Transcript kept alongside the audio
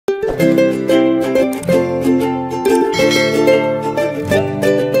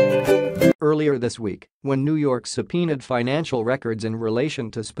Earlier this week, when New York subpoenaed financial records in relation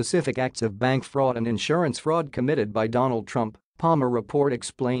to specific acts of bank fraud and insurance fraud committed by Donald Trump, Palmer report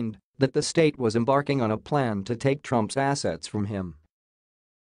explained that the state was embarking on a plan to take Trump's assets from him.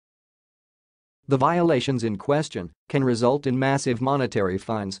 The violations in question can result in massive monetary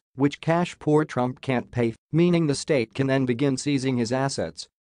fines, which cash-poor Trump can't pay, meaning the state can then begin seizing his assets.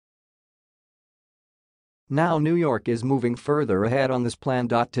 Now New York is moving further ahead on this plan.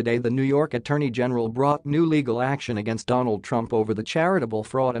 Today the New York Attorney General brought new legal action against Donald Trump over the charitable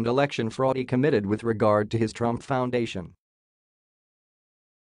fraud and election fraud he committed with regard to his Trump Foundation.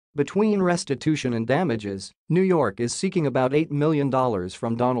 Between restitution and damages, New York is seeking about $8 million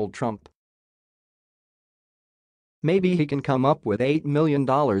from Donald Trump. Maybe he can come up with $8 million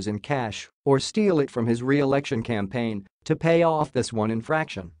in cash or steal it from his re-election campaign to pay off this one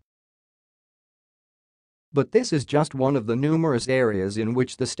infraction. But this is just one of the numerous areas in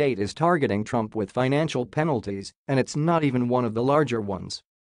which the state is targeting Trump with financial penalties, and it's not even one of the larger ones.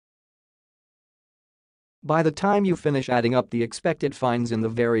 By the time you finish adding up the expected fines in the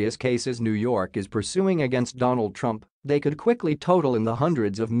various cases New York is pursuing against Donald Trump, they could quickly total in the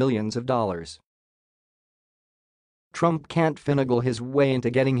hundreds of millions of dollars. Trump can't finagle his way into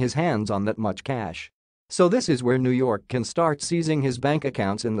getting his hands on that much cash. So this is where New York can start seizing his bank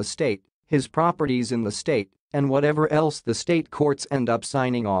accounts in the state, his properties in the state, and whatever else the state courts end up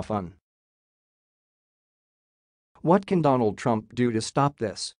signing off on. What can Donald Trump do to stop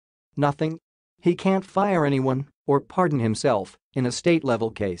this? Nothing. He can't fire anyone or pardon himself in a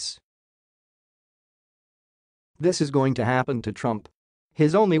state-level case. This is going to happen to Trump.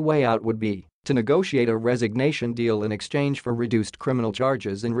 His only way out would be to negotiate a resignation deal in exchange for reduced criminal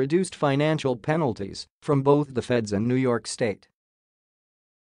charges and reduced financial penalties from both the feds and New York State.